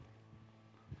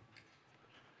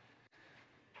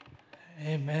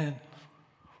Amen.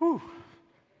 Whew.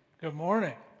 Good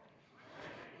morning.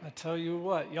 I tell you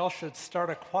what, y'all should start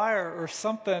a choir or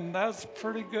something. That's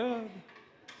pretty good.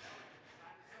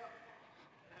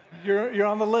 You're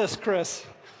on the list, Chris.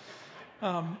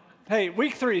 Hey,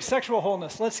 week 3, sexual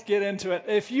wholeness. Let's get into it.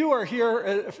 If you are here,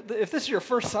 if this is your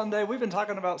first Sunday, we've been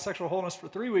talking about sexual wholeness for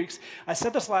 3 weeks. I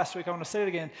said this last week. I want to say it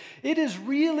again. It is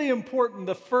really important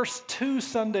the first 2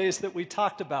 Sundays that we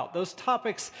talked about. Those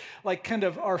topics like kind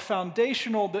of are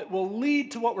foundational that will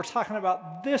lead to what we're talking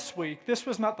about this week. This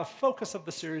was not the focus of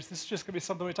the series. This is just going to be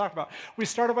something we talk about. We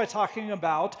started by talking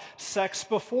about sex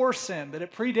before sin, that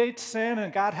it predates sin,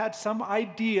 and God had some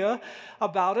idea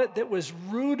about it that was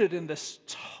rooted in this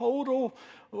total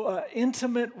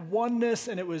intimate oneness,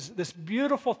 and it was this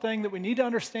beautiful thing that we need to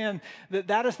understand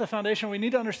that is the foundation. We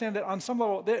need to understand that on some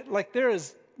level, there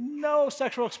is no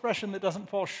sexual expression that doesn't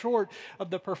fall short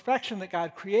of the perfection that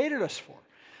God created us for.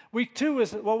 Week 2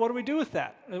 is, well, what do we do with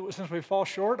that? Since we fall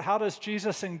short, how does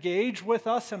Jesus engage with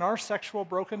us in our sexual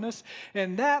brokenness?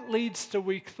 And that leads to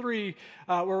week 3,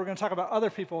 where we're going to talk about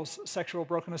other people's sexual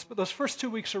brokenness. But those first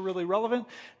 2 weeks are really relevant.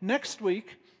 Next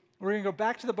week, we're going to go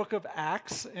back to the book of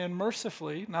Acts and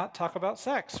mercifully not talk about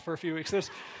sex for a few weeks. There's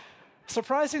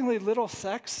surprisingly little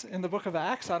sex in the book of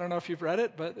Acts. I don't know if you've read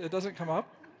it, but it doesn't come up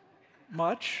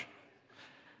much.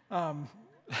 But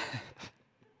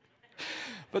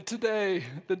today,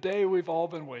 the day we've all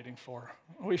been waiting for,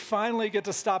 we finally get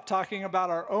to stop talking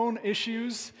about our own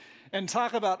issues and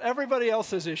talk about everybody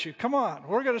else's issue. Come on,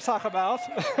 we're going to talk about,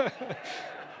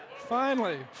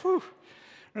 finally, whew.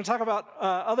 We're going to talk about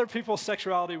other people's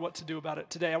sexuality, what to do about it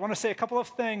today. I want to say a couple of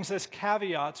things as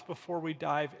caveats before we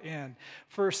dive in.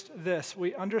 First, this.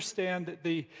 We understand that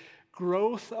the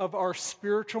growth of our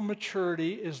spiritual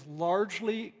maturity is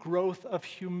largely growth of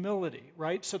humility,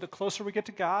 right? So the closer we get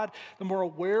to God, the more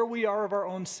aware we are of our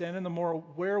own sin and the more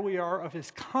aware we are of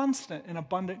His constant and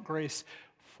abundant grace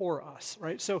for us,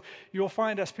 right? So you'll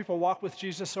find as people walk with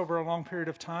Jesus over a long period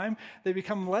of time, they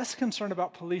become less concerned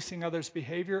about policing others'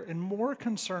 behavior and more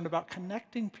concerned about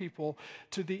connecting people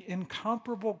to the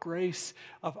incomparable grace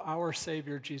of our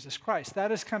Savior, Jesus Christ.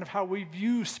 That is kind of how we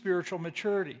view spiritual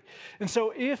maturity. And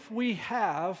so if we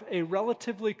have a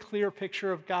relatively clear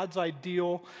picture of God's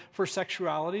ideal for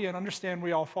sexuality and understand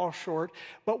we all fall short,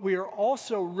 but we are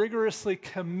also rigorously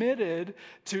committed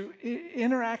to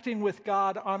interacting with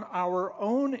God on our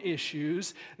own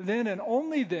issues, then and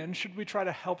only then should we try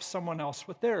to help someone else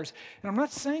with theirs. And I'm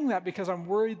not saying that because I'm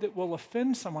worried that we'll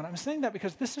offend someone. I'm saying that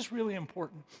because this is really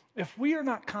important. If we are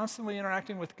not constantly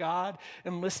interacting with God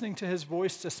and listening to His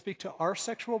voice to speak to our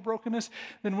sexual brokenness,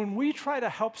 then when we try to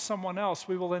help someone else,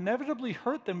 we will inevitably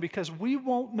hurt them because we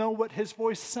won't know what His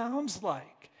voice sounds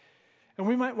like. And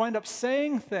we might wind up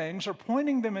saying things or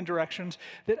pointing them in directions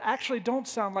that actually don't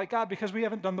sound like God because we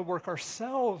haven't done the work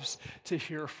ourselves to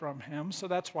hear from Him. So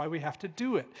that's why we have to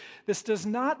do it. This does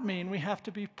not mean we have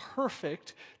to be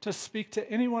perfect to speak to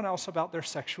anyone else about their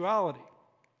sexuality.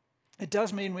 It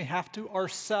does mean we have to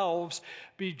ourselves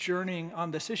be journeying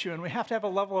on this issue. And we have to have a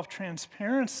level of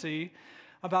transparency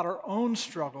about our own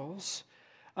struggles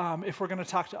if we're going to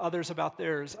talk to others about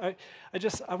theirs.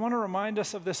 I want to remind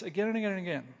us of this again and again and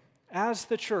again. As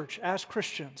the church, as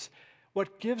Christians,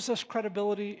 what gives us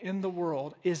credibility in the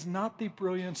world is not the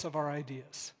brilliance of our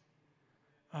ideas.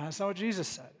 That's not what Jesus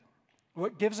said.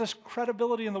 What gives us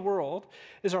credibility in the world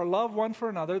is our love one for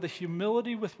another, the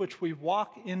humility with which we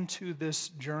walk into this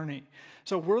journey.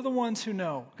 So we're the ones who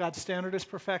know God's standard is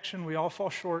perfection. We all fall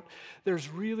short. There's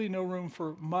really no room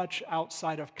for much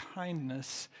outside of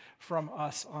kindness from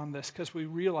us on this because we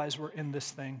realize we're in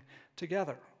this thing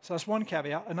together. So that's one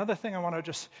caveat. Another thing I want to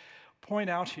just point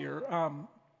out here, I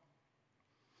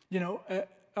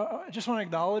just want to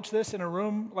acknowledge this in a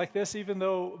room like this, even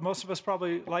though most of us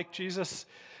probably like Jesus,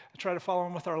 try to follow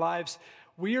Him with our lives,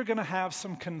 we are going to have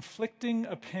some conflicting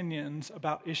opinions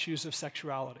about issues of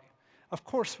sexuality. Of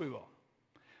course we will.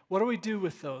 What do we do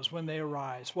with those when they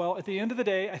arise? Well, at the end of the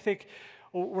day, I think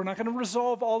we're not going to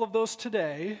resolve all of those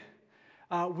today.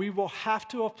 We will have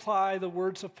to apply the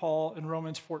words of Paul in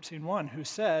Romans 14:1, who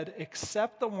said,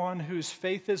 "Accept the one whose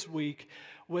faith is weak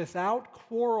without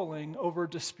quarreling over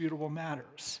disputable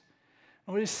matters."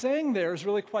 And what he's saying there is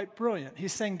really quite brilliant.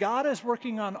 He's saying God is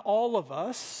working on all of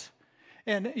us,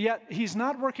 and yet He's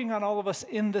not working on all of us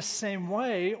in the same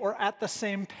way or at the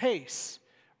same pace.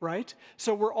 Right?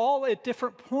 So we're all at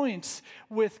different points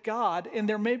with God, and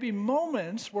there may be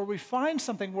moments where we find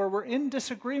something where we're in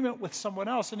disagreement with someone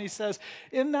else, and He says,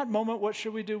 in that moment, what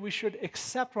should we do? We should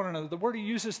accept one another. The word He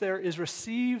uses there is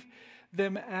receive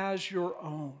them as your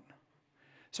own.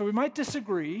 So we might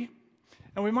disagree,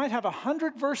 And we might have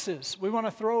 100 verses we want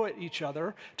to throw at each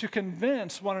other to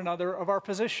convince one another of our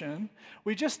position.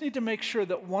 We just need to make sure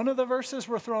that one of the verses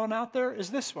we're throwing out there is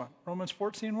this one, Romans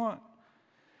 14:1.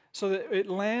 So that it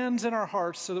lands in our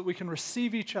hearts so that we can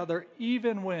receive each other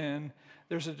even when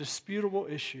there's a disputable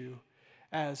issue,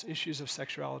 as issues of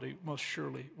sexuality most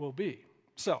surely will be.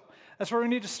 So that's where we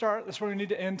need to start. That's where we need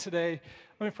to end today.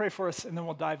 Let me pray for us, and then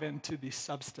we'll dive into the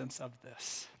substance of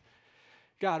this.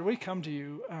 God, we come to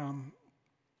you.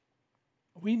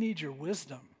 We need your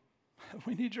wisdom.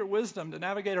 We need your wisdom to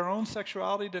navigate our own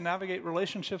sexuality, to navigate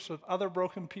relationships with other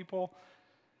broken people.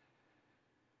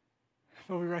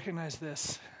 But we recognize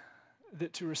this,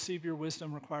 that to receive your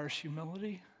wisdom requires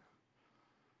humility.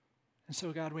 And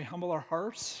so, God, we humble our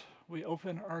hearts. We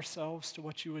open ourselves to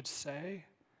what you would say.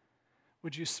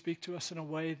 Would you speak to us in a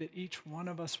way that each one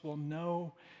of us will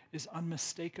know is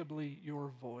unmistakably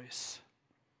your voice?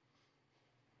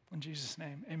 In Jesus'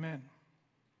 name, amen.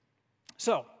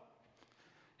 So,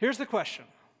 here's the question.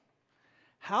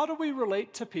 How do we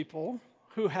relate to people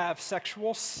who have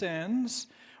sexual sins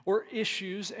or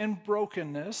issues and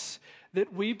brokenness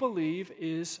that we believe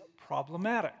is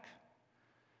problematic?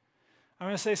 I'm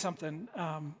going to say something.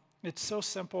 It's so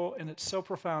simple and it's so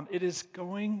profound. It is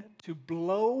going to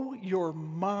blow your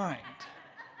mind.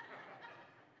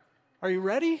 Are you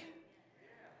ready?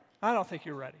 I don't think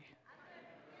you're ready.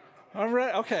 I'm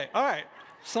ready. Okay, all right.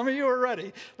 Some of you are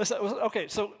ready. Okay,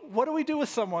 so what do we do with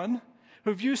someone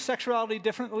who views sexuality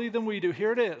differently than we do?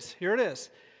 Here it is. Here it is.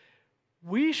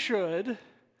 We should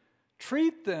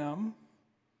treat them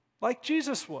like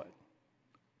Jesus would.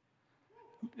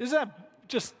 Is that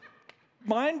just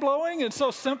mind-blowing and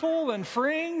so simple and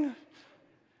freeing?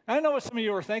 I know what some of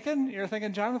you are thinking. You're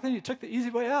thinking, Jonathan, you took the easy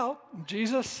way out.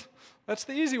 Jesus, that's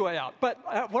the easy way out. But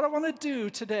what I want to do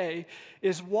today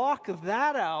is walk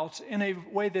that out in a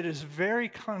way that is very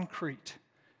concrete.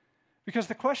 Because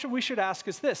the question we should ask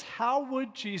is this: how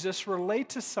would Jesus relate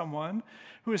to someone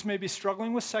who is maybe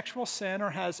struggling with sexual sin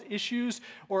or has issues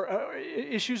or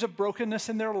issues of brokenness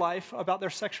in their life about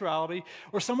their sexuality,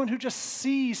 or someone who just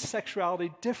sees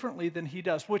sexuality differently than he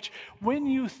does, which, when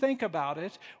you think about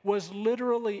it, was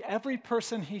literally every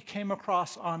person he came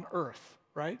across on earth,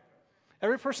 right?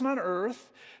 Every person on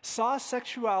earth saw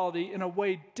sexuality in a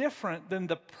way different than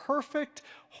the perfect,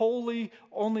 holy,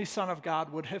 only Son of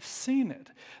God would have seen it.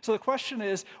 So the question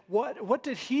is, what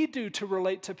did he do to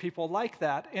relate to people like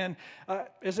that? And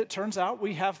as it turns out,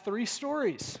 we have 3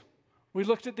 stories. We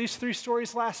looked at these 3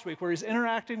 stories last week where he's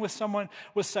interacting with someone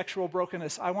with sexual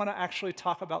brokenness. I want to actually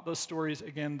talk about those stories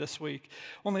again this week.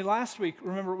 Only last week,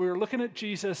 remember, we were looking at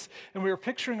Jesus and we were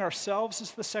picturing ourselves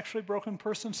as the sexually broken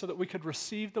person so that we could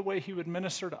receive the way he would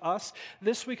minister to us.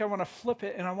 This week, I want to flip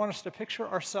it and I want us to picture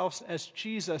ourselves as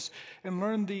Jesus and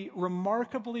learn the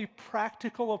remarkably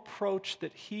practical approach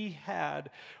that he had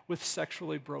with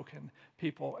sexually broken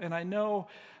people. And I know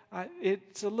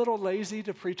it's a little lazy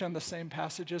to preach on the same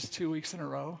passages 2 weeks in a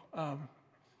row.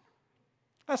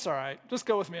 That's all right. Just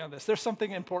go with me on this. There's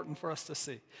something important for us to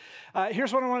see.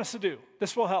 Here's what I want us to do.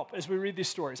 This will help as we read these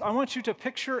stories. I want you to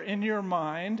picture in your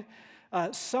mind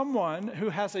someone who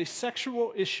has a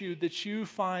sexual issue that you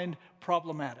find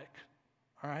problematic.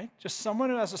 All right? Just someone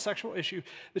who has a sexual issue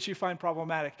that you find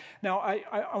problematic. Now,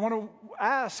 I want to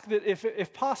ask that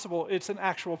if possible, it's an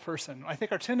actual person. I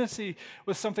think our tendency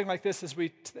with something like this is we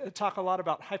talk a lot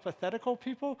about hypothetical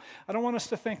people. I don't want us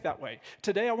to think that way.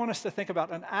 Today, I want us to think about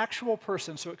an actual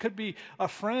person. So it could be a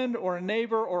friend or a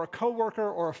neighbor or a coworker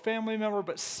or a family member,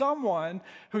 but someone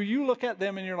who you look at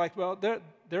them and you're like, well,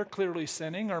 they're clearly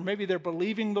sinning, or maybe they're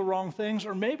believing the wrong things,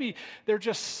 or maybe they're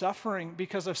just suffering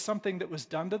because of something that was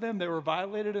done to them. They were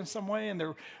violated in some way, and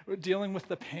they're dealing with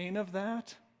the pain of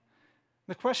that.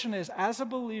 The question is, as a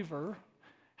believer,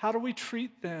 how do we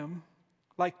treat them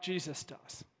like Jesus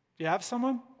does? Do you have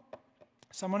someone?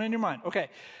 Someone in your mind. Okay,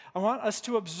 I want us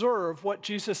to observe what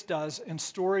Jesus does in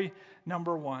story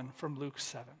number 1 from Luke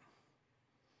 7.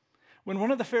 When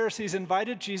one of the Pharisees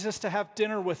invited Jesus to have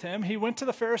dinner with him, he went to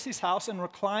the Pharisee's house and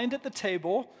reclined at the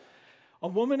table. A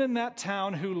woman in that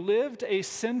town who lived a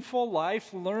sinful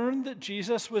life learned that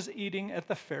Jesus was eating at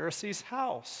the Pharisee's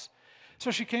house. So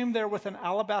she came there with an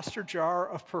alabaster jar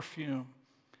of perfume.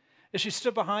 As she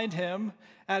stood behind him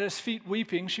at his feet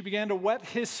weeping, she began to wet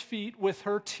his feet with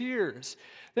her tears.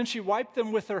 Then she wiped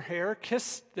them with her hair,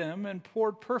 kissed them, and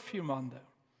poured perfume on them.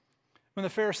 When the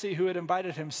Pharisee who had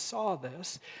invited him saw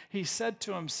this, he said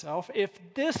to himself, if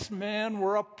this man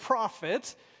were a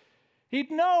prophet,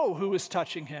 he'd know who is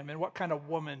touching him and what kind of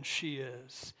woman she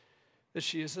is, that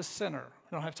she is a sinner.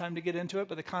 I don't have time to get into it,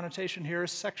 but the connotation here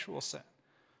is sexual sin.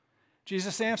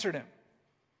 Jesus answered him,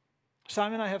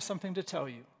 Simon, I have something to tell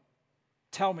you.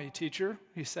 "Tell me, teacher,"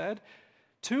 he said.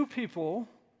 "Two people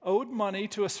owed money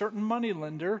to a certain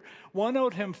moneylender. One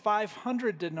owed him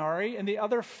 500 denarii and the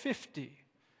other 50.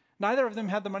 Neither of them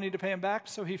had the money to pay him back,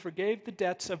 so he forgave the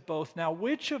debts of both. Now,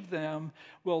 which of them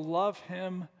will love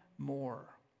him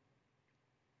more?"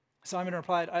 Simon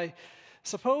replied, "I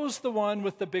suppose the one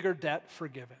with the bigger debt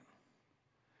forgiven."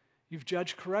 "You've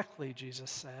judged correctly," Jesus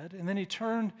said. And then he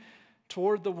turned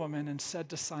toward the woman and said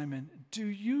to Simon, "Do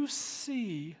you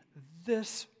see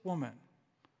this woman?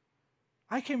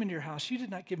 I came into your house. You did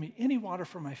not give me any water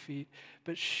for my feet,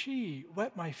 but she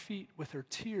wet my feet with her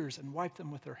tears and wiped them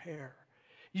with her hair.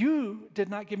 You did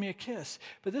not give me a kiss,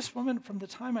 but this woman from the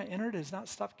time I entered has not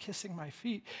stopped kissing my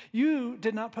feet. You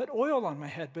did not put oil on my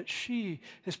head, but she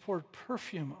has poured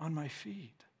perfume on my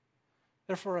feet.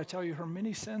 Therefore, I tell you, her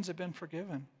many sins have been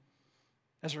forgiven,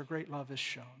 as her great love is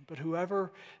shown. But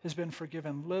whoever has been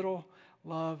forgiven little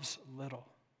loves little."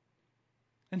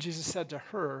 And Jesus said to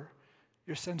her,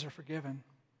 "Your sins are forgiven."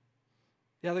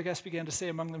 The other guests began to say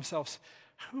among themselves,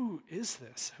 "Who is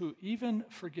this who even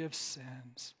forgives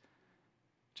sins?"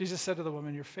 Jesus said to the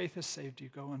woman, "Your faith has saved you.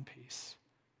 Go in peace."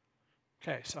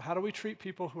 Okay, so how do we treat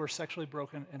people who are sexually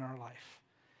broken in our life?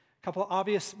 A couple of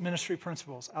obvious ministry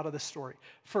principles out of this story.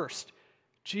 First,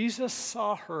 Jesus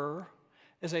saw her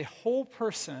as a whole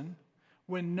person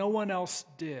when no one else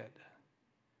did.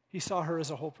 He saw her as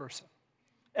a whole person.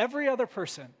 Every other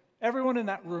person, everyone in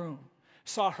that room,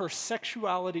 saw her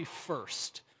sexuality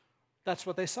first. That's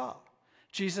what they saw.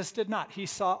 Jesus did not. He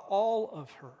saw all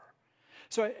of her.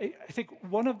 So I think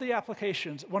one of the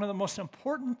applications, one of the most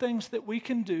important things that we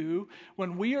can do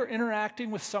when we are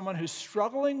interacting with someone who's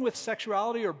struggling with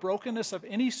sexuality or brokenness of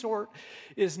any sort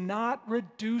is not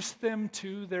reduce them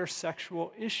to their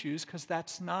sexual issues, because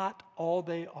that's not all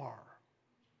they are.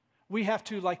 We have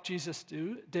to, like Jesus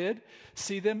did,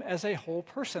 see them as a whole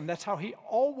person. That's how he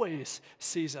always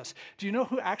sees us. Do you know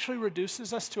who actually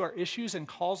reduces us to our issues and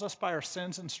calls us by our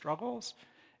sins and struggles?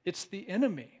 It's the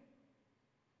enemy.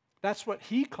 That's what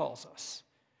he calls us.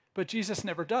 But Jesus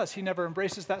never does. He never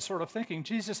embraces that sort of thinking.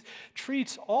 Jesus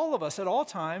treats all of us at all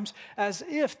times as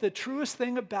if the truest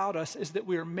thing about us is that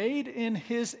we are made in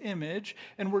his image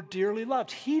and we're dearly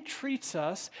loved. He treats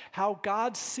us how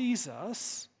God sees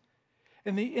us,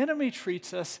 and the enemy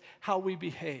treats us how we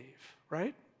behave,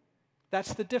 right?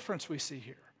 That's the difference we see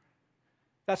here.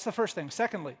 That's the first thing.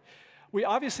 Secondly, we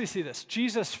obviously see this.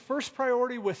 Jesus' first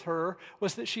priority with her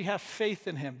was that she have faith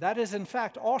in him. That is, in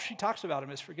fact, all she talks about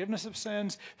him is forgiveness of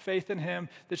sins, faith in him,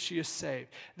 that she is saved.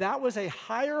 That was a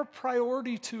higher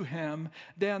priority to him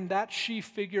than that she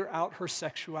figure out her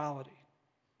sexuality.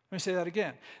 Let me say that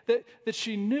again. That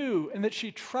she knew and that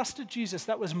she trusted Jesus.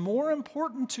 That was more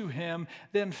important to him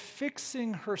than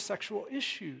fixing her sexual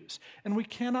issues. And we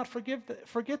cannot forget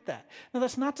that. Now,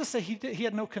 that's not to say he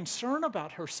had no concern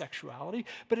about her sexuality,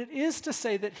 but it is to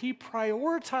say that he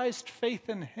prioritized faith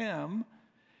in him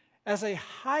as a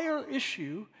higher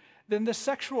issue than the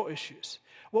sexual issues.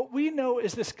 What we know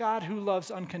is this God who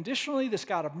loves unconditionally, this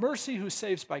God of mercy who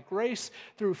saves by grace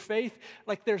through faith.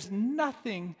 Like, there's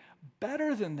nothing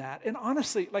better than that. And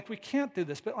honestly, like, we can't do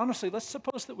this, but honestly, let's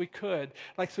suppose that we could,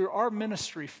 like, through our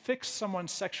ministry, fix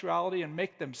someone's sexuality and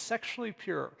make them sexually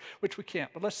pure, which we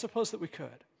can't, but let's suppose that we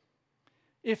could.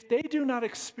 If they do not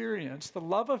experience the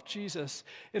love of Jesus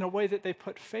in a way that they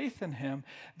put faith in him,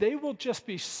 they will just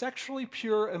be sexually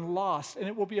pure and lost, and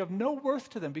it will be of no worth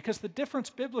to them, because the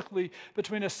difference biblically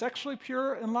between a sexually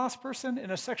pure and lost person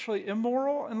and a sexually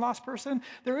immoral and lost person,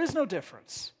 there is no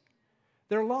difference.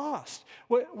 They're lost.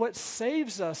 What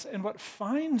saves us and what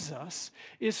finds us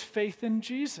is faith in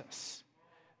Jesus.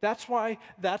 That's why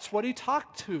that's what he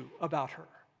talked to about her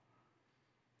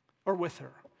or with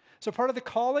her. So part of the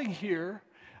calling here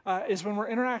is when we're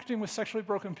interacting with sexually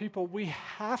broken people, we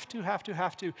have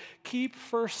to keep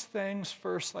first things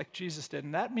first like Jesus did.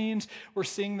 And that means we're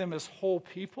seeing them as whole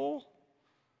people,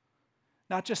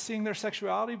 not just seeing their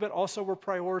sexuality, but also we're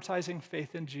prioritizing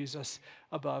faith in Jesus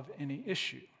above any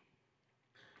issue.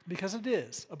 Because it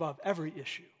is above every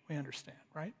issue, we understand,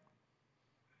 right?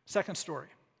 Second story,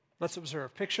 let's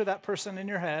observe. Picture that person in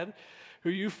your head who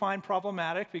you find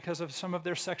problematic because of some of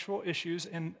their sexual issues,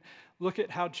 and look at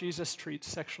how Jesus treats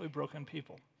sexually broken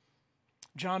people.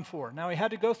 John 4. Now he had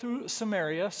to go through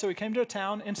Samaria, so he came to a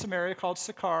town in Samaria called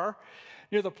Sychar.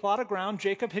 Near the plot of ground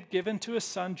Jacob had given to his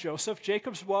son Joseph.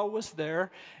 Jacob's well was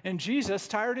there, and Jesus,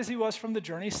 tired as he was from the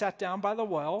journey, sat down by the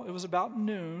well. It was about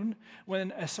noon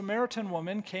when a Samaritan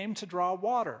woman came to draw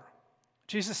water.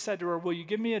 Jesus said to her, "Will you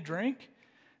give me a drink?"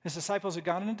 His disciples had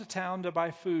gone into town to buy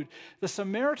food. The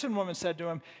Samaritan woman said to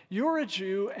him, "You're a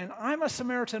Jew, and I'm a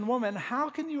Samaritan woman. How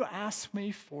can you ask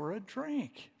me for a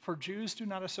drink?" For Jews do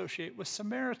not associate with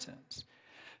Samaritans.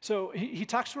 So he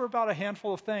talks to her about a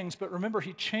handful of things, but remember,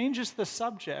 he changes the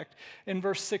subject in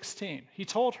verse 16. He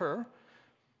told her,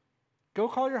 "Go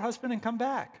call your husband and come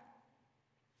back."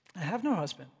 "I have no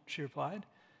husband," she replied.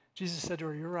 Jesus said to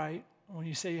her, "You're right. When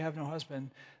you say you have no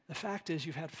husband, the fact is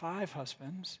you've had 5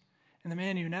 husbands. And the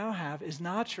man you now have is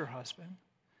not your husband.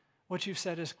 What you've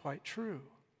said is quite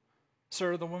true."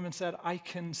 "Sir," the woman said, "I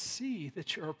can see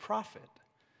that you're a prophet."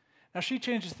 Now she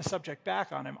changes the subject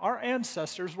back on him. "Our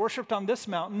ancestors worshipped on this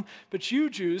mountain, but you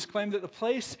Jews claim that the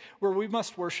place where we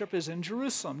must worship is in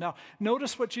Jerusalem." Now,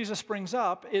 notice what Jesus brings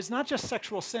up is not just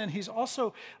sexual sin. He's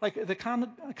also, like the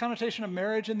connotation of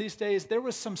marriage in these days, there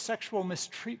was some sexual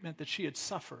mistreatment that she had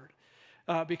suffered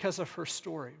because of her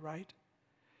story, right?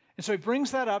 And so he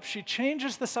brings that up. She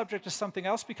changes the subject to something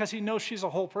else because he knows she's a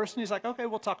whole person. He's like, "Okay,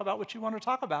 we'll talk about what you want to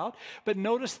talk about." But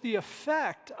notice the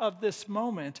effect of this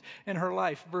moment in her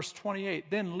life. Verse 28,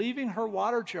 "Then leaving her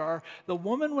water jar, the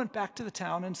woman went back to the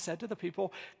town and said to the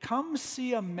people, 'Come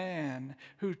see a man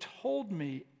who told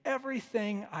me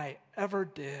everything I ever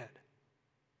did.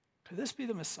 Could this be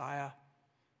the Messiah?'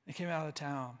 They came out of the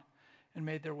town and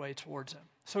made their way towards him."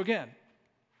 So again,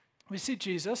 we see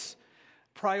Jesus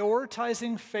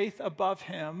prioritizing faith above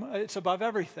him. It's above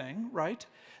everything, right?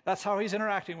 That's how he's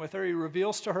interacting with her. He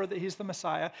reveals to her that he's the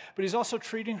Messiah, but he's also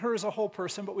treating her as a whole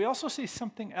person. But we also see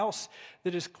something else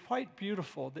that is quite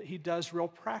beautiful that he does real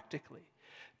practically.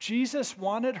 Jesus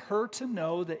wanted her to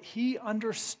know that he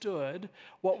understood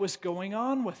what was going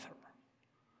on with her.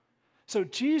 So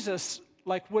Jesus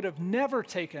would have never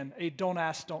taken a don't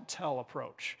ask, don't tell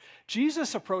approach.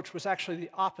 Jesus' approach was actually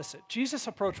the opposite. Jesus'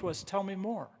 approach was, "Tell me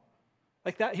more."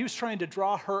 Like that, he was trying to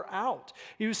draw her out.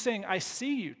 He was saying, "I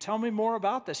see you. Tell me more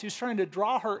about this." He was trying to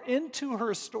draw her into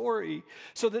her story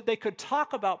so that they could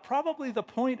talk about probably the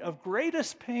point of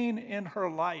greatest pain in her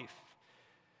life.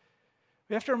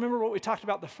 We have to remember what we talked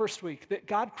about the first week, that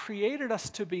God created us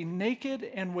to be naked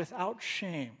and without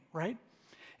shame, right?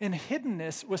 And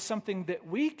hiddenness was something that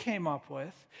we came up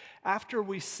with after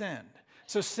we sinned.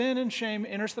 So sin and shame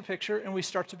enters the picture and we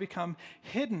start to become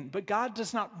hidden. But God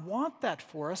does not want that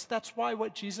for us. That's why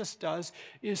what Jesus does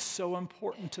is so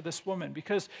important to this woman,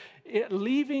 because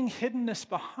leaving hiddenness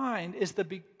behind is the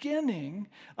beginning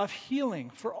of healing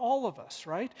for all of us,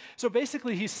 right? So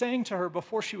basically he's saying to her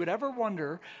before she would ever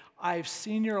wonder, "I've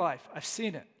seen your life. I've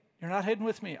seen it. You're not hidden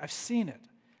with me. I've seen it.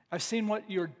 I've seen what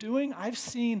you're doing. I've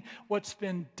seen what's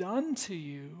been done to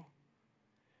you,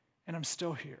 and I'm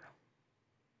still here.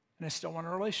 And I still want a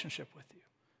relationship with you."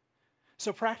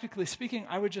 So practically speaking,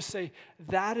 I would just say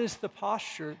that is the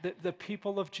posture that the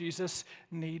people of Jesus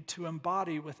need to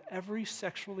embody with every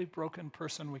sexually broken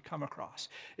person we come across.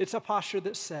 It's a posture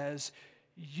that says,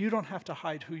 you don't have to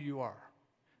hide who you are.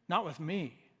 Not with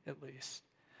me, at least.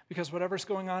 Because whatever's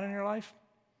going on in your life,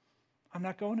 I'm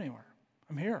not going anywhere.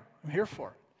 I'm here. I'm here for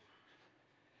it.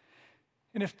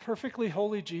 And if perfectly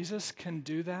holy Jesus can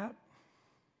do that,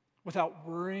 without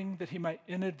worrying that he might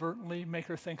inadvertently make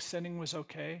her think sinning was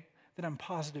okay, then I'm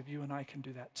positive you and I can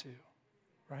do that too,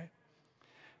 right?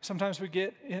 Sometimes we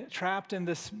get trapped in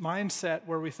this mindset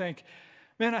where we think,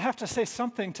 "Man, I have to say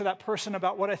something to that person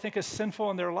about what I think is sinful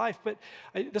in their life," but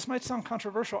this might sound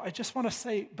controversial. I just want to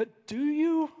say, but do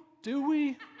you? Do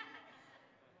we?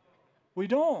 We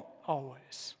don't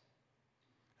always.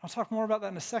 I'll talk more about that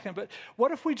in a second, but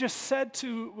what if we just said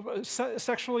to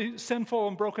sexually sinful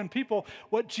and broken people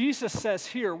what Jesus says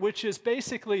here, which is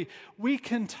basically, we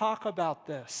can talk about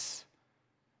this.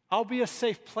 I'll be a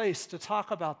safe place to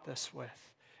talk about this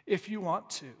with if you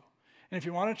want to. And if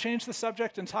you want to change the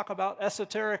subject and talk about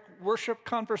esoteric worship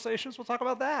conversations, we'll talk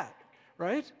about that,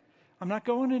 right? I'm not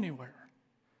going anywhere.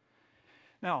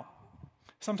 Now,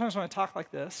 sometimes when I talk like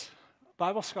this,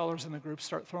 Bible scholars in the group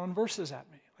start throwing verses at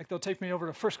me. Like they'll take me over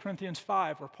to 1 Corinthians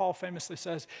 5, where Paul famously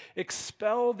says,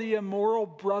 "Expel the immoral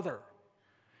brother."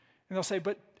 And they'll say,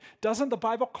 "But doesn't the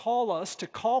Bible call us to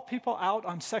call people out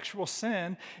on sexual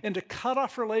sin and to cut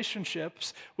off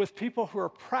relationships with people who are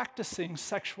practicing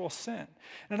sexual sin?"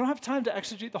 And I don't have time to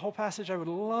exegete the whole passage. I would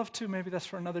love to. Maybe that's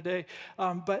for another day.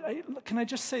 But can I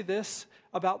just say this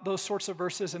about those sorts of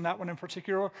verses and that one in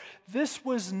particular? This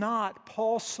was not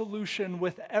Paul's solution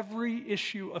with every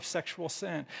issue of sexual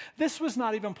sin. This was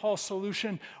not even Paul's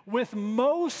solution with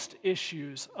most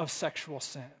issues of sexual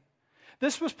sin.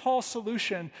 This was Paul's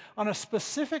solution on a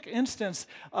specific instance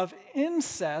of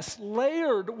incest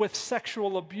layered with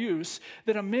sexual abuse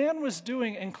that a man was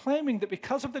doing and claiming that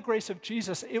because of the grace of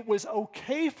Jesus, it was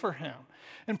okay for him.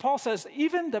 And Paul says,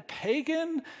 even the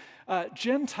pagan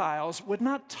Gentiles would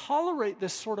not tolerate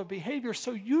this sort of behavior,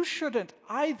 so you shouldn't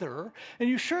either, and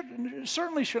you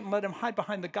certainly shouldn't let him hide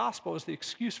behind the gospel as the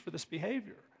excuse for this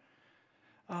behavior.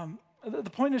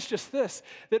 The point is just this,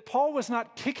 that Paul was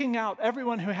not kicking out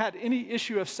everyone who had any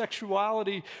issue of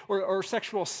sexuality or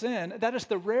sexual sin. That is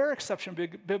the rare exception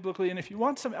biblically, and if you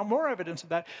want some more evidence of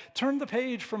that, turn the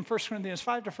page from 1 Corinthians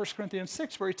 5 to 1 Corinthians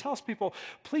 6, where he tells people,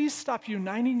 please stop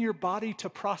uniting your body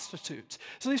to prostitutes.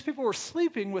 So these people were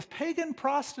sleeping with pagan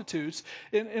prostitutes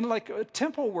in like a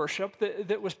temple worship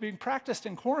that was being practiced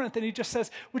in Corinth, and he just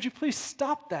says, would you please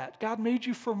stop that? God made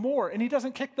you for more, and he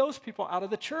doesn't kick those people out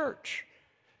of the church.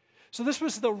 So this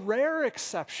was the rare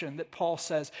exception that Paul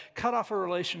says, cut off a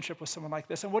relationship with someone like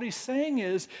this. And what he's saying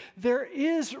is there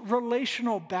is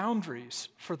relational boundaries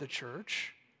for the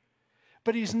church,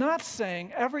 but he's not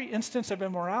saying every instance of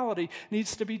immorality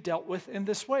needs to be dealt with in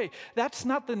this way. That's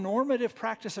not the normative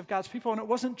practice of God's people, and it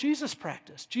wasn't Jesus'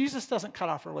 practice. Jesus doesn't cut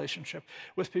off a relationship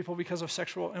with people because of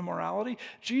sexual immorality.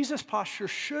 Jesus' posture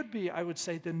should be, I would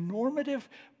say, the normative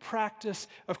practice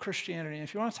of Christianity. And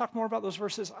if you want to talk more about those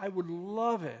verses, I would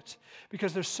love it,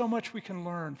 because there's so much we can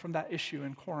learn from that issue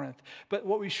in Corinth. But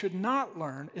what we should not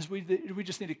learn is we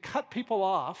just need to cut people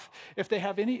off if they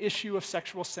have any issue of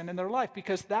sexual sin in their life,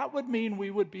 because that would mean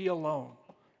we would be alone,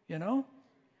 you know?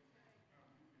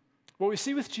 What we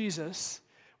see with Jesus,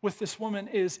 with this woman,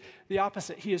 is the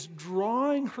opposite. He is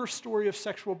drawing her story of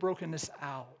sexual brokenness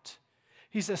out.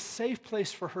 He's a safe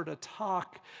place for her to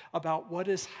talk about what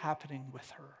is happening with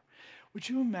her. Would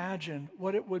you imagine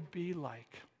what it would be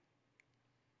like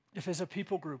if, as a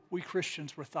people group, we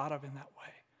Christians were thought of in that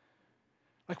way?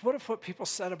 Like, what if what people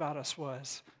said about us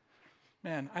was,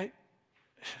 man,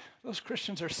 those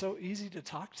Christians are so easy to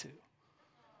talk to.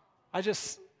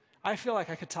 I feel like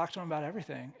I could talk to them about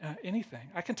everything, anything.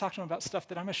 I can talk to them about stuff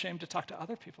that I'm ashamed to talk to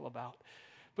other people about.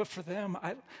 But for them,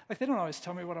 they don't always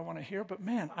tell me what I want to hear, but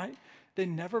man, they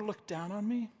never look down on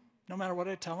me, no matter what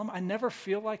I tell them. I never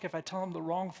feel like if I tell them the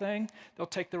wrong thing, they'll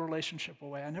take the relationship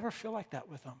away. I never feel like that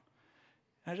with them.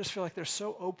 I just feel like they're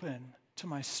so open to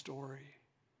my story.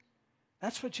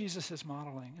 That's what Jesus is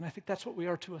modeling, and I think that's what we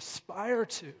are to aspire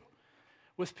to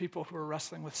with people who are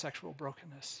wrestling with sexual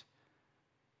brokenness.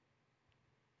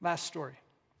 Last story,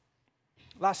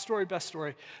 best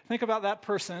story. Think about that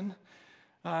person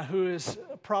who is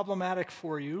problematic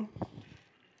for you.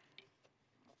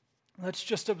 Let's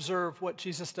just observe what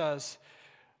Jesus does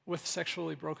with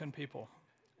sexually broken people.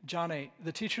 John 8,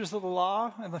 the teachers of the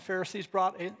law and the Pharisees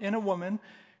brought in a woman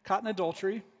caught in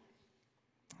adultery,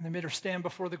 and they made her stand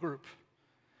before the group.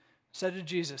 Said to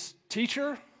Jesus,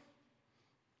 "Teacher,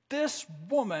 this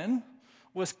woman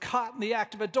was caught in the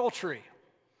act of adultery.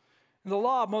 And the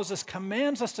law of Moses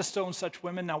commands us to stone such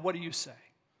women. Now, what do you say?"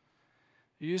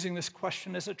 Using this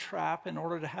question as a trap in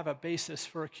order to have a basis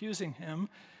for accusing him.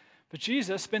 But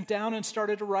Jesus bent down and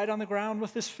started to write on the ground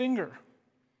with his finger.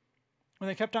 When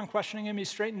they kept on questioning him, he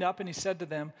straightened up and he said to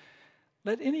them,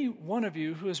 "Let any one of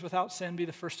you who is without sin be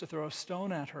the first to throw a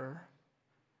stone at her."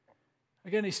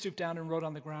 Again, he stooped down and wrote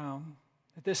on the ground.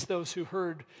 At this, those who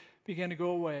heard began to go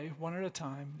away, one at a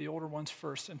time, the older ones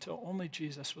first, until only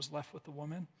Jesus was left with the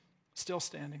woman, still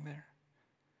standing there.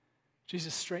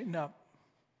 Jesus straightened up.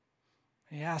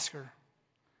 He asked her,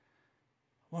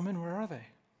 "Woman, where are they?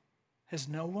 Has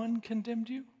no one condemned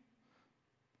you?"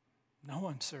 "No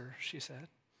one, sir," she said.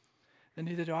 "Then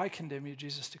neither do I condemn you,"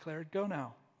 Jesus declared. "Go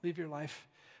now, leave your life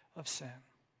of sin."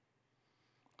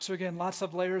 So again, lots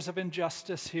of layers of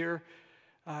injustice here.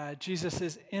 Jesus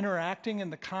is interacting in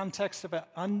the context of an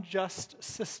unjust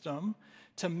system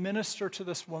to minister to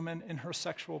this woman in her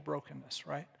sexual brokenness,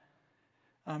 right?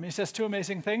 He says two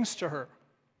amazing things to her.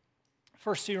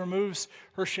 First, he removes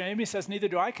her shame. He says, "Neither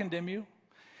do I condemn you.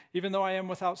 Even though I am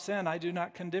without sin, I do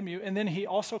not condemn you." And then he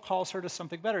also calls her to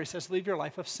something better. He says, "Leave your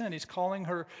life of sin." He's calling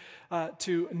her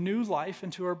to new life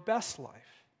and to her best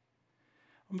life.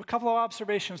 A couple of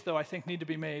observations, though, I think need to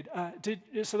be made.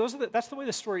 That's the way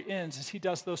the story ends, is he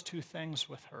does those two things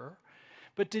with her.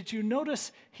 But did you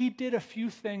notice he did a few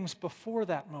things before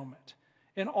that moment?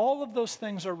 And all of those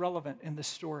things are relevant in this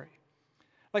story.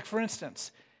 Like, for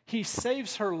instance, he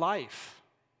saves her life.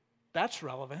 That's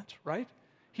relevant, right?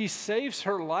 He saves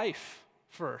her life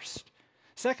first.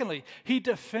 Secondly, he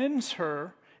defends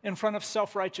her in front of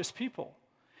self-righteous people.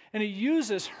 And he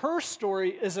uses her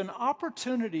story as an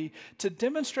opportunity to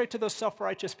demonstrate to those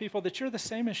self-righteous people that you're the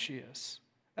same as she is.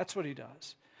 That's what he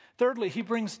does. Thirdly, he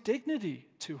brings dignity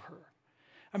to her.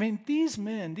 I mean, these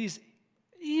men, these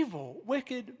evil,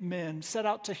 wicked men set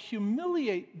out to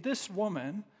humiliate this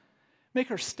woman, make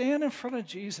her stand in front of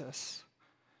Jesus.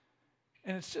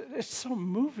 And it's so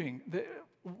moving that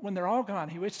when they're all gone,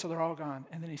 he waits till they're all gone,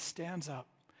 and then he stands up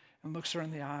and looks her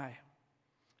in the eye.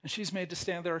 And she's made to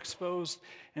stand there exposed,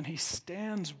 and he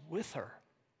stands with her.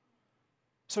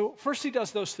 So first he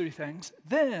does those three things.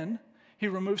 Then he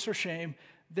removes her shame.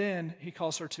 Then he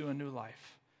calls her to a new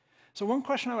life. So one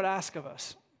question I would ask of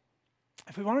us,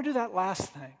 if we want to do that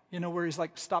last thing, where he's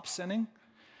like, stop sinning,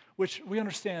 which we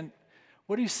understand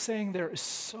what he's saying there is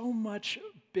so much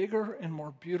bigger and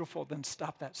more beautiful than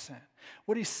stop that sin.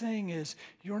 What he's saying is,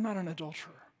 you're not an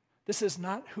adulterer. This is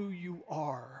not who you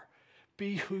are.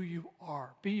 Be who you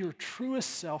are. Be your truest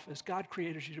self as God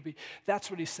created you to be. That's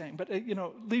what he's saying. But,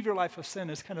 leave your life of sin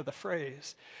is kind of the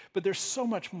phrase. But there's so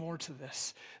much more to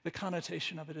this. The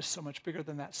connotation of it is so much bigger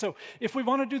than that. So if we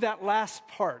want to do that last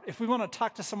part, if we want to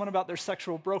talk to someone about their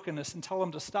sexual brokenness and tell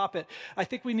them to stop it, I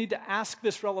think we need to ask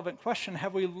this relevant question.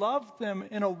 Have we loved them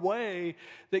in a way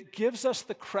that gives us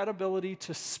the credibility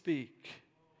to speak?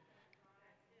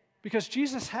 Because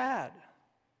Jesus had.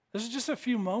 This is just a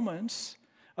few moments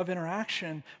of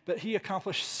interaction, but he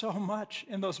accomplished so much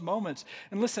in those moments.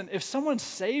 And listen, if someone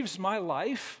saves my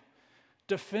life,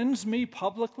 defends me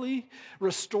publicly,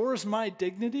 restores my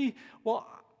dignity, well,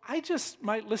 I just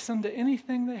might listen to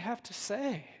anything they have to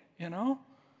say, But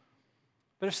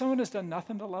if someone has done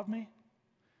nothing to love me,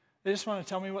 they just want to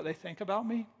tell me what they think about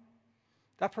me,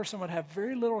 that person would have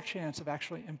very little chance of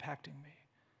actually impacting me.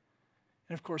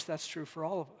 And of course, that's true for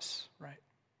all of us, right?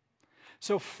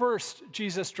 So first,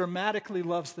 Jesus dramatically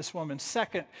loves this woman.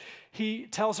 Second, he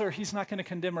tells her he's not going to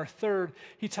condemn her. Third,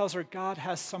 he tells her God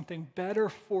has something better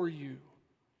for you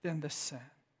than this sin.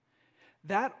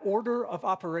 That order of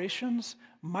operations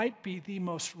might be the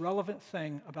most relevant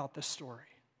thing about this story.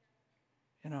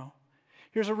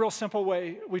 Here's a real simple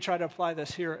way we try to apply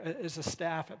this here as a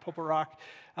staff at Popa Rock.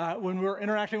 When we're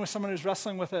interacting with someone who's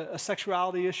wrestling with a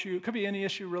sexuality issue, it could be any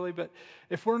issue really, but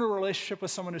if we're in a relationship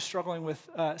with someone who's struggling with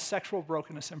sexual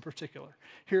brokenness in particular,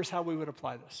 here's how we would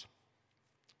apply this.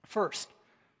 First,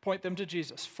 point them to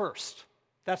Jesus. First,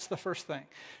 that's the first thing.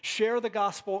 Share the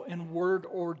gospel in word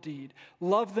or deed.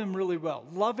 Love them really well.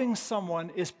 Loving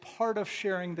someone is part of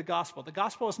sharing the gospel. The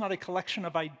gospel is not a collection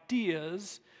of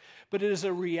ideas, but it is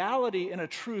a reality and a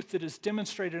truth that is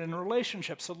demonstrated in a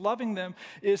relationship. So loving them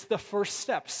is the first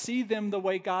step. See them the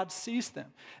way God sees them,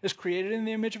 as created in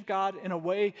the image of God in a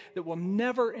way that will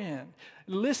never end.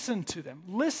 Listen to them.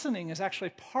 Listening is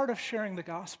actually part of sharing the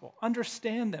gospel.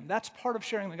 Understand them. That's part of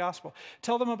sharing the gospel.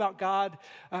 Tell them about God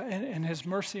and his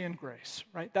mercy and grace,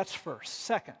 right? That's first.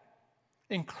 Second,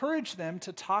 encourage them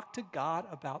to talk to God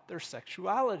about their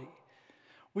sexuality.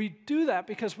 We do that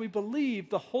because we believe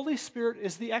the Holy Spirit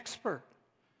is the expert.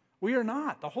 We are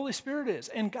not. The Holy Spirit is.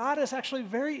 And God is actually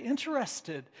very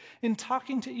interested in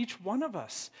talking to each one of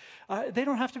us. They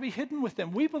don't have to be hidden with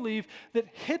them. We believe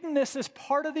that hiddenness is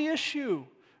part of the issue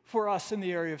for us in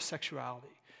the area of sexuality.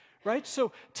 Right?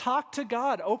 So talk to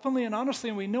God openly and honestly,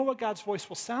 and we know what God's voice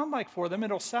will sound like for them.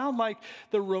 It'll sound like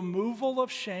the removal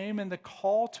of shame and the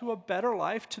call to a better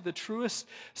life, to the truest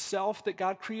self that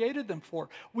God created them for.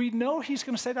 We know he's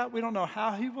going to say that. We don't know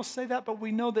how he will say that, but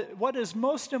we know that what is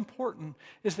most important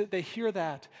is that they hear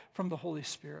that from the Holy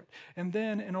Spirit. And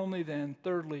then, and only then,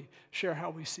 thirdly, share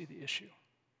how we see the issue.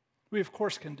 We, of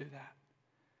course, can do that.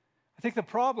 I think the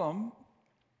problem,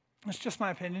 it's just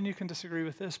my opinion, you can disagree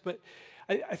with this, but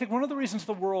I think one of the reasons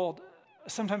the world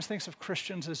sometimes thinks of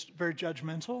Christians as very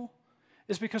judgmental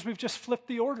is because we've just flipped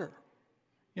the order,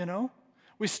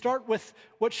 We start with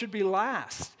what should be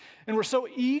last, and we're so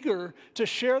eager to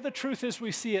share the truth as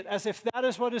we see it, as if that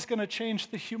is what is going to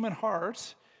change the human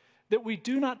heart, that we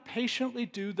do not patiently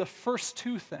do the first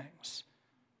two things.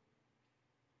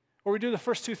 Or we do the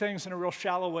first two things in a real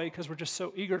shallow way because we're just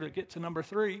so eager to get to number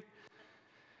three.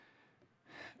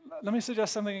 Let me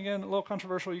suggest something again, a little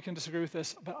controversial. You can disagree with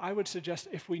this, but I would suggest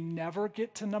if we never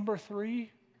get to number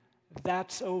three,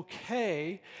 that's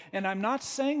okay. And I'm not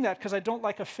saying that because I don't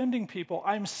like offending people.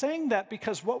 I'm saying that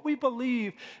because what we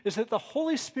believe is that the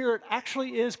Holy Spirit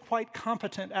actually is quite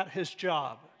competent at his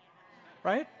job,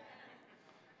 right?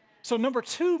 So number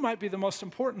two might be the most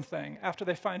important thing after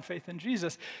they find faith in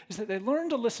Jesus, is that they learn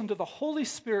to listen to the Holy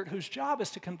Spirit whose job is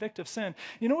to convict of sin.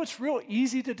 It's real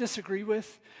easy to disagree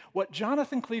with? What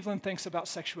Jonathan Cleveland thinks about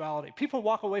sexuality. People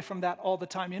walk away from that all the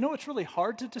time. It's really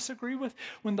hard to disagree with?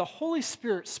 When the Holy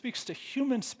Spirit speaks to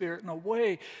human spirit in a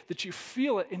way that you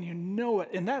feel it and you know it,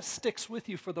 and that sticks with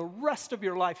you for the rest of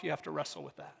your life, you have to wrestle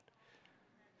with that.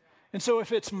 And so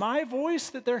if it's my voice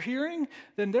that they're hearing,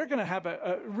 then they're going to have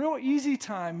a real easy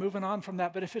time moving on from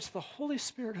that. But if it's the Holy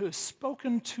Spirit who has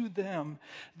spoken to them,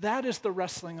 that is the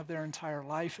wrestling of their entire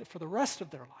life for the rest of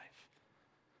their life.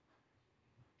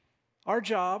 Our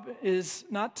job is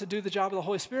not to do the job of the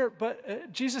Holy Spirit,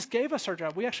 but Jesus gave us our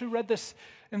job. We actually read this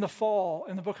in the fall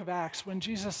in the book of Acts. When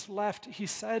Jesus left, he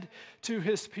said to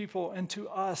his people and to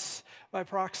us by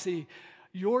proxy,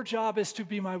 your job is to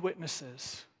be my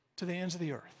witnesses to the ends of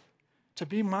the earth. To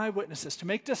be my witnesses, to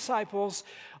make disciples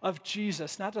of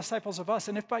Jesus, not disciples of us.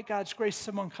 And if by God's grace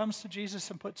someone comes to Jesus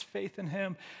and puts faith in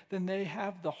him, then they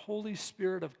have the Holy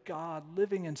Spirit of God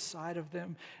living inside of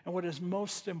them. And what is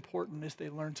most important is they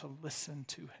learn to listen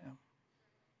to him.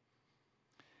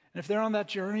 And if they're on that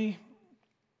journey,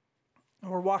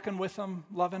 and we're walking with them,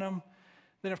 loving them,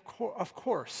 then of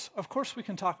course we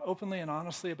can talk openly and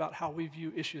honestly about how we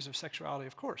view issues of sexuality,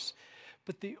 of course.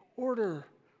 But the order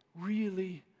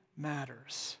really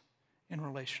matters in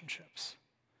relationships.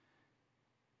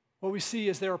 What we see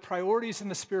is there are priorities in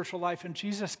the spiritual life, and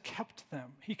Jesus kept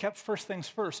them. He kept first things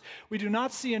first. We do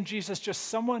not see in Jesus just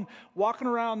someone walking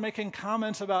around making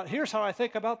comments about, here's how I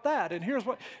think about that, and here's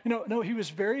what, no, he was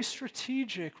very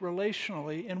strategic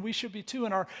relationally, and we should be too.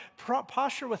 And our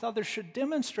posture with others should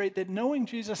demonstrate that knowing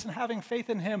Jesus and having faith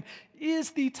in him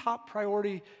is the top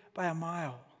priority by a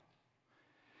mile.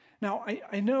 Now,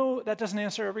 I know that doesn't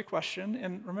answer every question,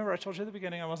 and remember I told you at the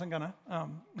beginning I wasn't gonna,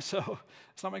 so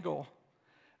it's not my goal.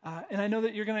 And I know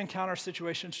that you're gonna encounter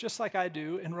situations just like I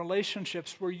do in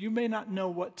relationships where you may not know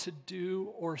what to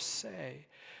do or say.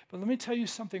 But let me tell you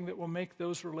something that will make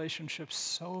those relationships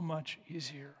so much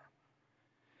easier.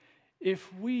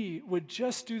 If we would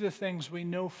just do the things we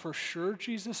know for sure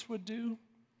Jesus would do,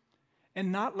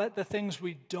 and not let the things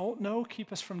we don't know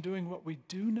keep us from doing what we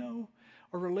do know,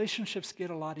 our relationships get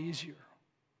a lot easier.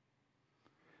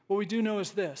 What we do know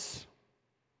is this.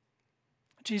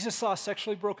 Jesus saw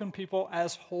sexually broken people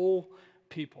as whole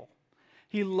people.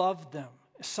 He loved them,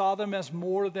 saw them as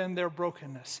more than their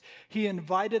brokenness. He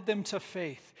invited them to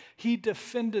faith. He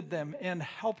defended them and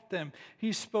helped them.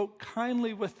 He spoke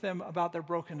kindly with them about their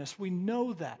brokenness. We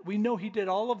know that. We know he did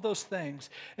all of those things.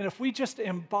 And if we just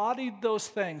embodied those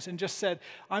things and just said,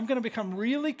 I'm going to become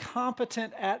really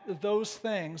competent at those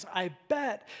things, I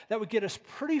bet that would get us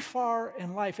pretty far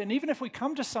in life. And even if we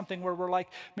come to something where we're like,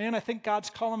 man, I think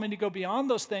God's calling me to go beyond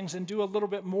those things and do a little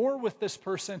bit more with this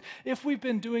person, if we've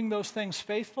been doing those things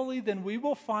faithfully, then we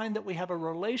will find that we have a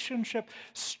relationship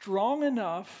strong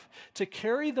enough to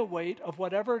carry the weight of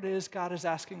whatever it is God is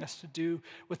asking us to do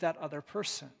with that other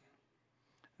person.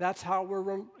 That's how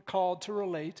we're called to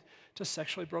relate to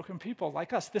sexually broken people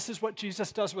like us. This is what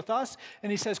Jesus does with us,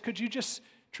 and he says, could you just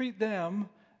treat them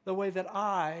the way that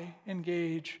I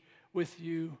engage with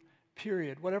you,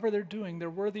 period. Whatever they're doing, they're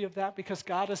worthy of that because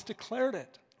God has declared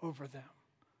it over them.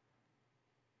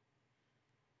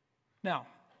 Now,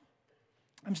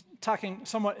 I'm talking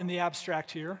somewhat in the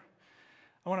abstract here.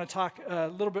 I want to talk a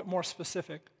little bit more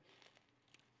specific.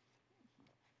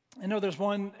 I know there's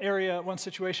one area, one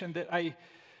situation that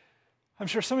I'm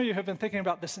sure some of you have been thinking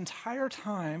about this entire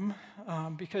time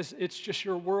because it's just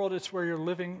your world, it's where you're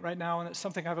living right now, and it's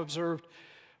something I've observed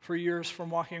for years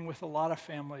from walking with a lot of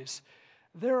families.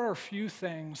 There are few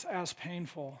things as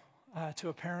painful to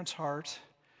a parent's heart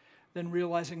than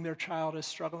realizing their child is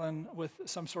struggling with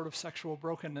some sort of sexual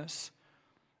brokenness.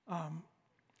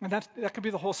 And that could be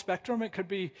the whole spectrum. It could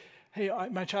be, hey,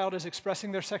 my child is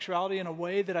expressing their sexuality in a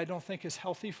way that I don't think is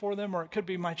healthy for them, or it could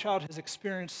be my child has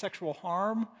experienced sexual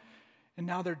harm, and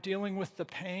now they're dealing with the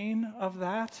pain of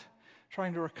that,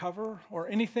 trying to recover, or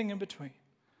anything in between.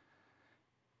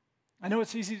 I know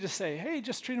it's easy to say, hey,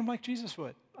 just treat them like Jesus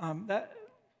would. That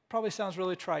probably sounds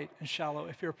really trite and shallow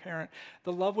if you're a parent.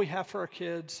 The love we have for our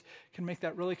kids can make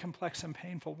that really complex and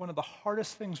painful. One of the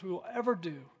hardest things we will ever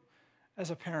do as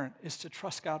a parent is to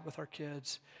trust God with our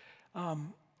kids.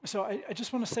 So I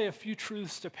just want to say a few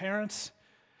truths to parents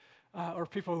or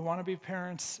people who want to be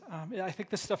parents. I think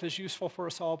this stuff is useful for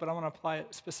us all, but I want to apply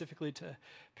it specifically to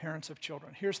parents of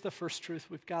children. Here's the first truth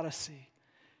we've got to see.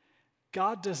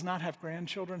 God does not have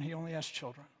grandchildren. He only has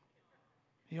children.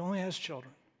 He only has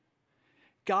children.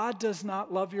 God does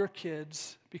not love your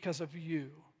kids because of you.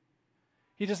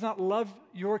 He does not love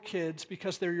your kids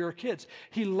because they're your kids.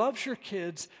 He loves your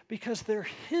kids because they're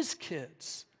his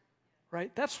kids, right?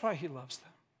 That's why he loves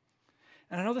them.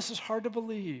 And I know this is hard to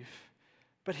believe,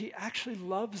 but he actually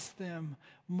loves them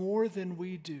more than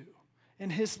we do.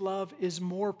 And his love is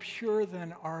more pure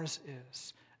than ours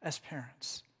is as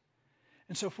parents.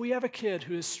 And so if we have a kid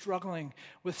who is struggling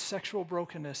with sexual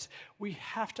brokenness, we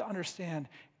have to understand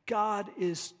God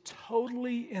is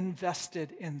totally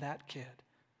invested in that kid.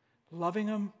 loving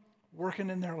them, working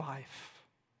in their life.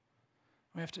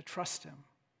 We have to trust him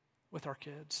with our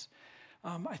kids.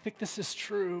 I think this is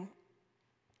true.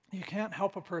 You can't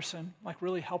help a person, like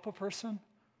really help a person,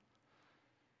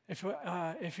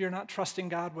 if you're not trusting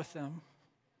God with them.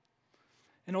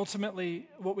 And ultimately,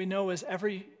 what we know is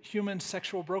every human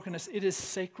sexual brokenness, it is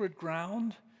sacred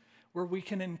ground where we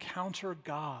can encounter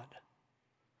God.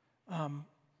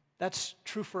 That's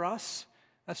true for us.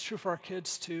 That's true for our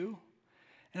kids too.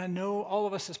 And I know all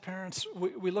of us as parents,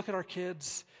 we look at our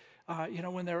kids,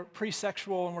 when they're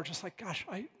pre-sexual, and we're just like, gosh,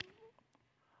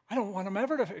 I don't want them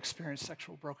ever to experience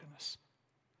sexual brokenness.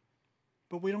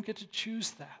 But we don't get to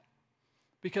choose that.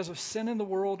 Because of sin in the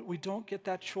world, we don't get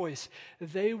that choice.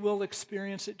 They will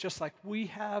experience it just like we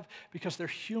have, because they're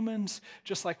humans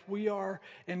just like we are,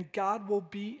 and God will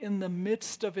be in the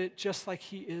midst of it just like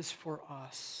he is for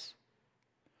us.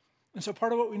 And so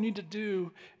part of what we need to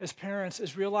do as parents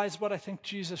is realize what I think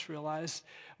Jesus realized.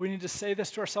 We need to say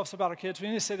this to ourselves about our kids. We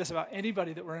need to say this about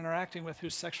anybody that we're interacting with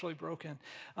who's sexually broken.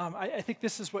 I think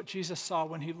this is what Jesus saw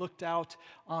when he looked out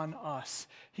on us.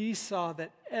 He saw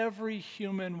that every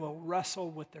human will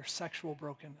wrestle with their sexual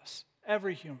brokenness.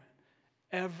 Every human.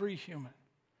 Every human.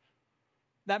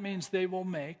 That means they will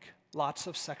make lots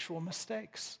of sexual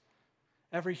mistakes.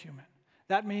 Every human.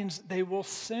 That means they will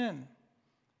sin.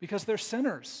 Because they're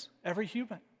sinners, every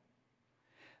human.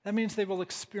 That means they will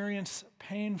experience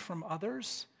pain from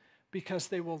others because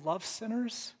they will love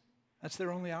sinners. That's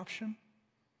their only option.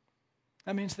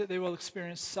 That means that they will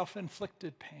experience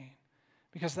self-inflicted pain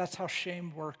because that's how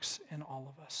shame works in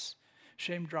all of us.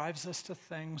 Shame drives us to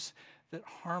things that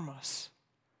harm us.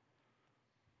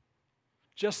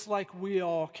 Just like we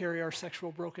all carry our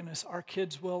sexual brokenness, our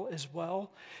kids will as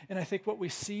well. And I think what we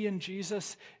see in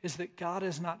Jesus is that God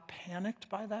is not panicked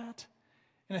by that.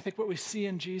 And I think what we see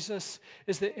in Jesus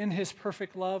is that in his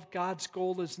perfect love, God's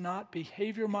goal is not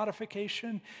behavior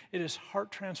modification, it is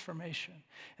heart transformation.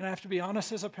 And I have to be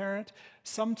honest as a parent,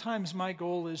 sometimes my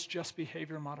goal is just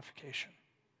behavior modification.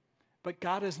 But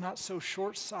God is not so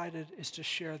short-sighted as to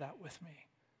share that with me.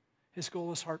 His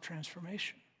goal is heart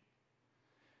transformation.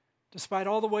 Despite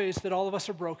all the ways that all of us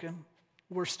are broken,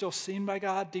 we're still seen by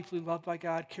God, deeply loved by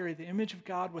God, carry the image of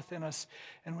God within us,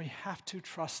 and we have to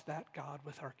trust that God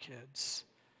with our kids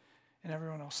and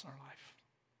everyone else in our life.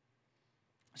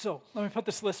 So let me put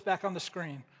this list back on the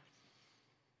screen.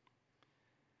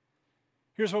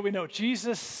 Here's what we know.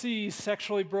 Jesus sees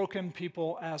sexually broken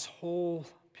people as whole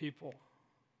people.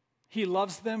 He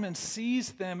loves them and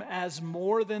sees them as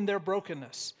more than their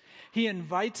brokenness. He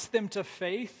invites them to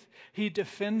faith. He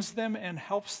defends them and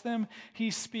helps them.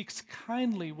 He speaks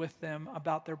kindly with them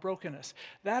about their brokenness.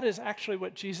 That is actually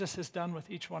what Jesus has done with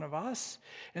each one of us,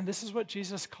 and this is what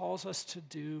Jesus calls us to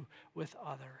do with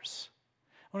others.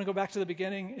 I want to go back to the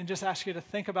beginning and just ask you to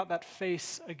think about that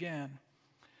face again,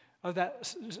 of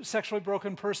that sexually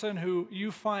broken person who you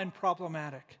find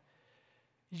problematic.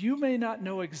 You may not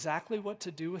know exactly what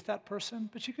to do with that person,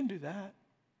 but you can do that.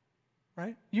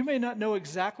 Right? You may not know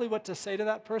exactly what to say to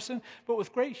that person, but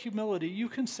with great humility, you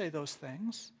can say those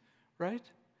things, right?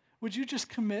 Would you just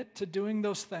commit to doing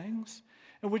those things?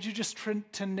 And would you just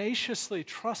tenaciously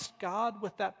trust God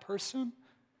with that person?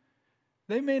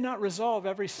 They may not resolve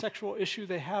every sexual issue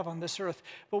they have on this earth,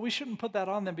 but we shouldn't put that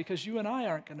on them because you and I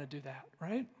aren't going to do that,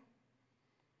 right?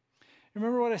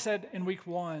 Remember what I said in week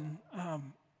 1?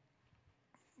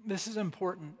 This is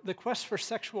important. The quest for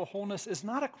sexual wholeness is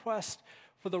not a quest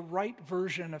for the right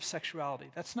version of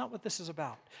sexuality. That's not what this is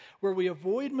about. Where we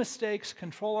avoid mistakes,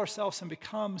 control ourselves, and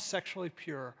become sexually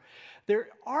pure. There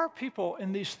are people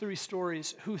in these 3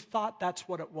 stories who thought that's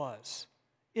what it was.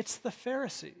 It's the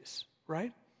Pharisees,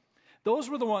 right? Those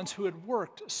were the ones who had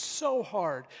worked so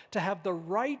hard to have the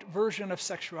right version of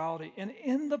sexuality. And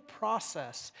in the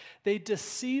process, they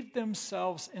deceived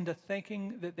themselves into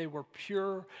thinking that they were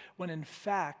pure when in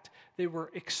fact they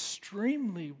were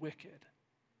extremely wicked.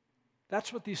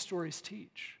 That's what these stories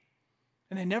teach.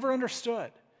 And they never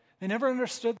understood. They never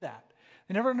understood that.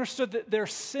 They never understood that their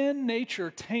sin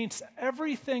nature taints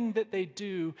everything that they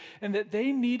do and that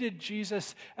they needed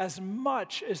Jesus as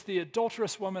much as the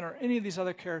adulterous woman or any of these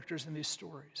other characters in these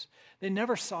stories. They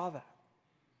never saw that.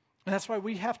 And that's why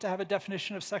we have to have a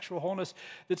definition of sexual wholeness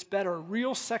that's better.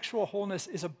 Real sexual wholeness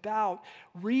is about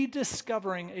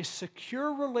rediscovering a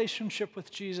secure relationship with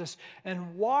Jesus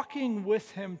and walking with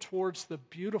him towards the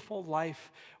beautiful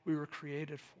life we were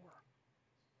created for.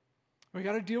 We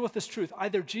got to deal with this truth.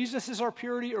 Either Jesus is our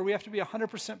purity or we have to be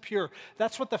 100% pure.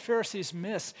 That's what the Pharisees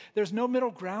miss. There's no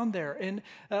middle ground there, and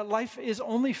life is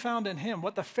only found in him.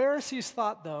 What the Pharisees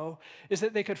thought, though, is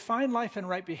that they could find life in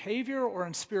right behavior or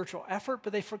in spiritual effort,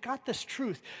 but they forgot this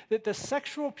truth, that the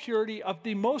sexual purity of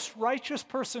the most righteous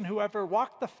person who ever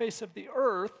walked the face of the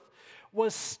earth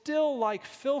was still like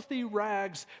filthy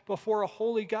rags before a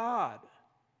holy God.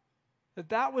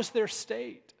 That was their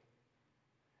state.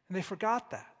 And they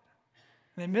forgot that.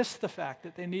 And they missed the fact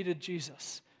that they needed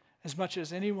Jesus as much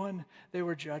as anyone they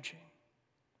were judging.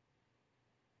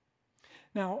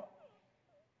 Now,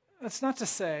 that's not to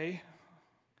say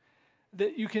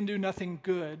that you can do nothing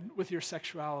good with your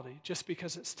sexuality just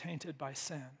because it's tainted by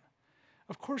sin.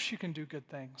 Of course you can do good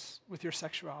things with your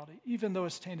sexuality, even though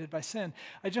it's tainted by sin.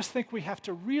 I just think we have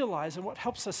to realize, and what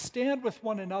helps us stand with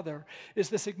one another is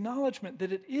this acknowledgement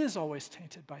that it is always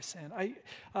tainted by sin.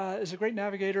 As a great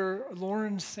navigator,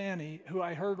 Lauren Sanney, who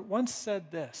I heard once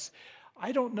said this,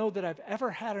 "I don't know that I've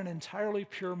ever had an entirely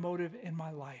pure motive in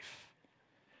my life."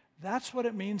 That's what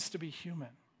it means to be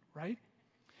human, right?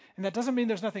 And that doesn't mean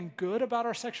there's nothing good about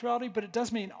our sexuality, but it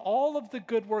does mean all of the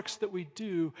good works that we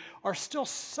do are still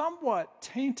somewhat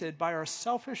tainted by our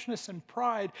selfishness and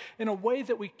pride in a way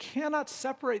that we cannot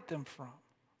separate them from,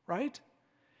 right?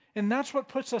 And that's what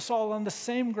puts us all on the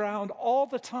same ground all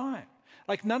the time.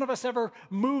 Like none of us ever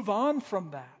move on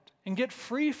from that and get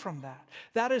free from that.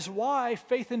 That is why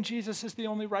faith in Jesus is the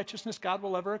only righteousness God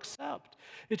will ever accept.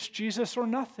 It's Jesus or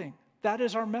nothing. That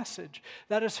is our message.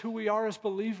 That is who we are as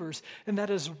believers. And that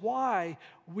is why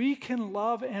we can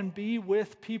love and be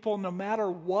with people no matter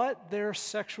what their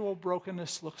sexual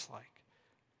brokenness looks like.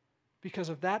 Because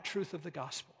of that truth of the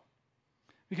gospel.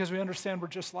 Because we understand we're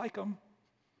just like them.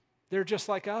 They're just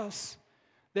like us.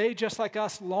 They, just like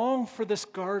us, long for this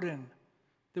garden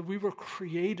that we were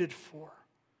created for.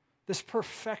 This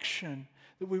perfection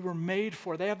that we were made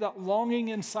for. They have that longing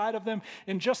inside of them,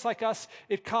 and just like us,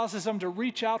 it causes them to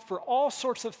reach out for all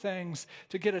sorts of things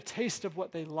to get a taste of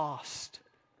what they lost.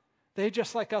 They,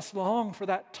 just like us, long for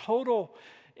that total,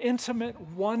 intimate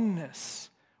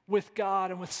oneness with God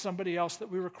and with somebody else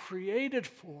that we were created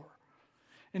for.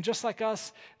 And just like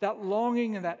us, that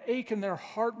longing and that ache in their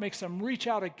heart makes them reach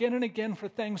out again and again for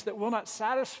things that will not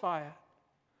satisfy it.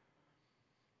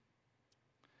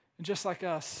 And just like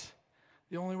us,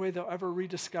 the only way they'll ever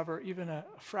rediscover even a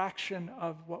fraction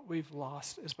of what we've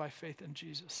lost is by faith in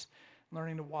Jesus,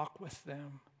 learning to walk with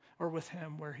them or with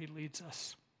him where he leads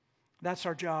us. That's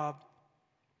our job.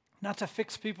 Not to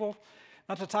fix people,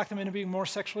 not to talk them into being more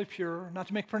sexually pure, not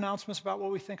to make pronouncements about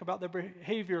what we think about their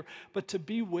behavior, but to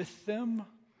be with them,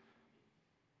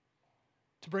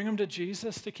 to bring them to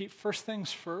Jesus, to keep first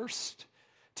things first,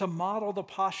 to model the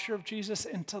posture of Jesus,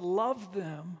 and to love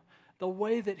them the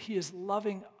way that he is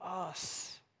loving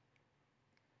us.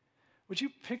 Would you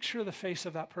picture the face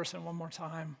of that person one more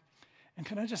time? And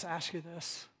can I just ask you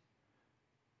this?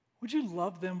 Would you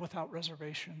love them without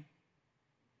reservation?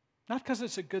 Not because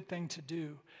it's a good thing to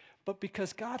do, but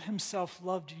because God himself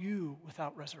loved you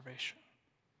without reservation.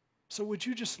 So would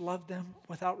you just love them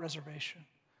without reservation?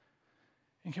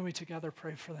 And can we together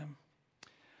pray for them?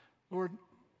 Lord,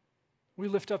 we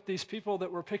lift up these people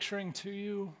that we're picturing to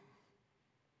you,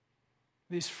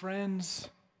 these friends,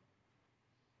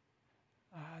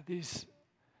 these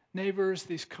neighbors,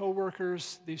 these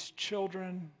coworkers, these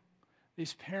children,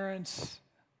 these parents,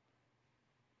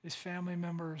 these family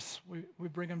members. We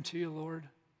bring them to you, Lord.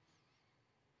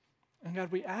 And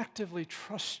God, we actively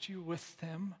trust you with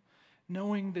them,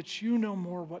 knowing that you know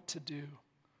more what to do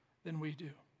than we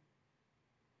do.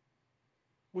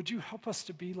 Would you help us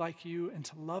to be like you and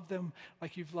to love them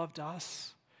like you've loved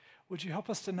us? Would you help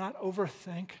us to not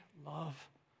overthink love?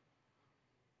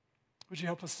 Would you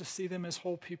help us to see them as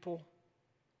whole people?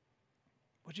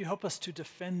 Would you help us to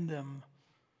defend them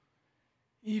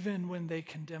even when they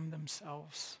condemn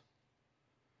themselves?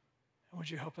 And would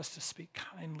you help us to speak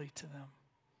kindly to them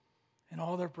in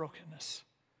all their brokenness,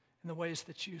 in the ways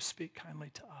that you speak kindly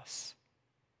to us?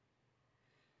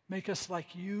 Make us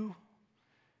like you.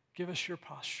 Give us your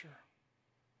posture.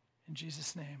 In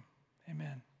Jesus' name,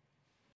 amen.